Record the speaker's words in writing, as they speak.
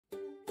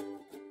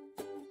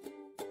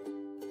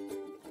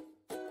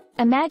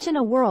Imagine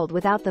a world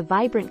without the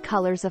vibrant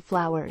colors of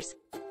flowers,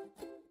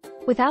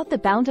 without the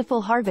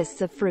bountiful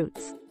harvests of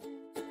fruits,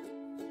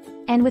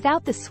 and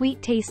without the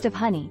sweet taste of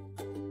honey.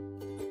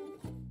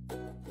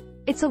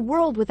 It's a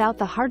world without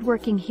the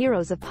hardworking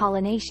heroes of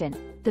pollination,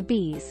 the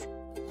bees.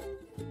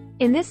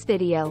 In this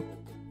video,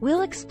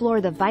 we'll explore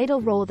the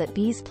vital role that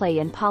bees play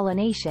in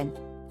pollination,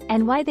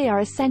 and why they are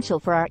essential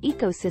for our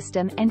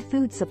ecosystem and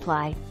food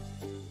supply.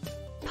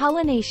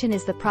 Pollination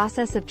is the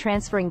process of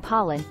transferring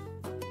pollen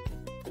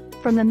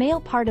from the male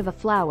part of a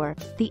flower,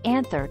 the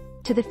anther,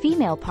 to the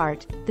female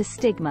part, the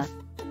stigma,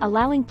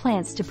 allowing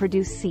plants to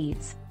produce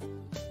seeds.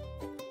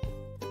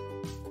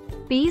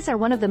 Bees are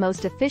one of the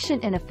most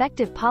efficient and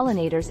effective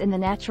pollinators in the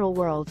natural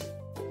world.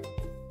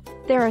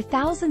 There are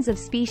thousands of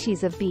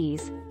species of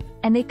bees,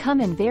 and they come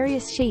in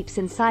various shapes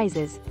and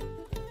sizes,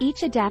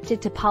 each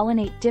adapted to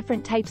pollinate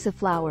different types of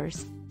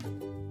flowers.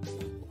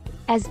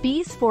 As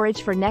bees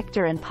forage for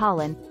nectar and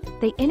pollen,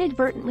 they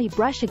inadvertently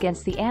brush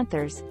against the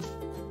anthers,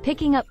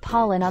 picking up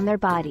pollen on their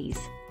bodies.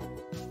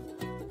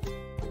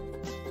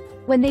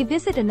 When they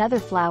visit another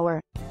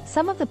flower,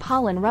 some of the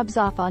pollen rubs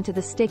off onto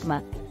the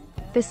stigma,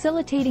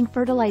 facilitating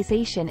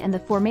fertilization and the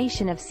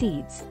formation of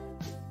seeds.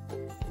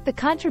 The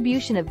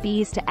contribution of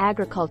bees to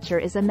agriculture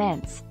is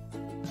immense.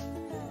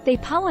 They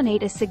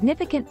pollinate a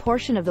significant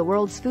portion of the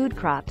world's food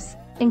crops,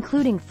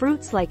 including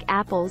fruits like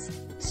apples,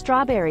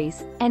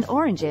 strawberries, and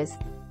oranges,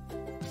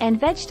 and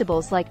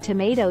vegetables like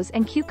tomatoes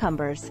and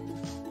cucumbers.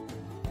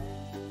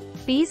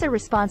 Bees are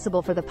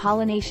responsible for the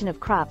pollination of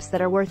crops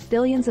that are worth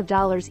billions of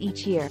dollars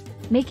each year,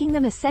 making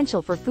them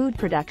essential for food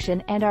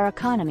production and our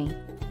economy.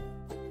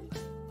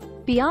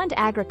 Beyond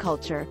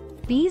agriculture,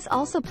 bees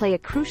also play a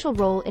crucial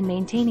role in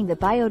maintaining the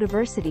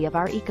biodiversity of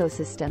our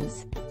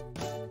ecosystems.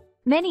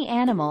 Many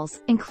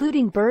animals,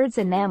 including birds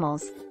and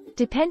mammals,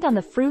 depend on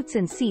the fruits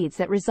and seeds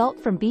that result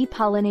from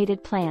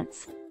bee-pollinated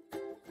plants.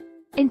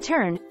 In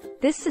turn,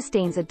 this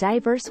sustains a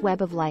diverse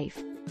web of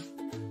life.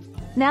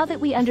 Now that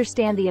we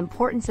understand the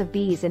importance of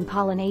bees in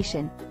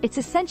pollination, it's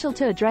essential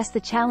to address the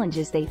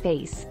challenges they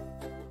face.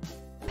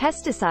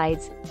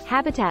 Pesticides,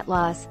 habitat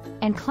loss,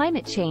 and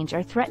climate change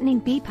are threatening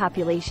bee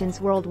populations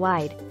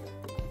worldwide,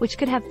 which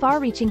could have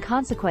far-reaching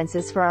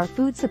consequences for our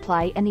food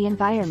supply and the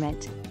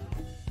environment.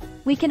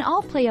 We can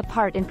all play a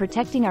part in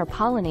protecting our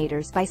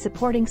pollinators by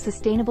supporting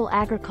sustainable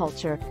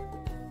agriculture,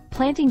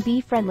 planting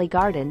bee-friendly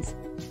gardens,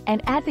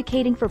 and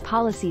advocating for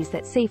policies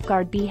that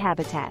safeguard bee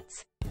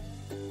habitats.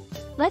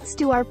 Let's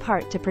do our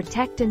part to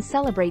protect and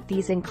celebrate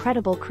these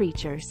incredible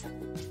creatures.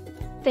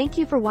 Thank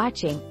you for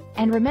watching,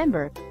 and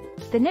remember,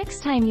 the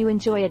next time you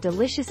enjoy a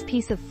delicious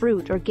piece of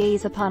fruit or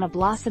gaze upon a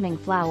blossoming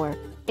flower,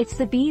 it's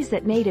the bees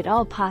that made it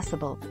all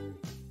possible.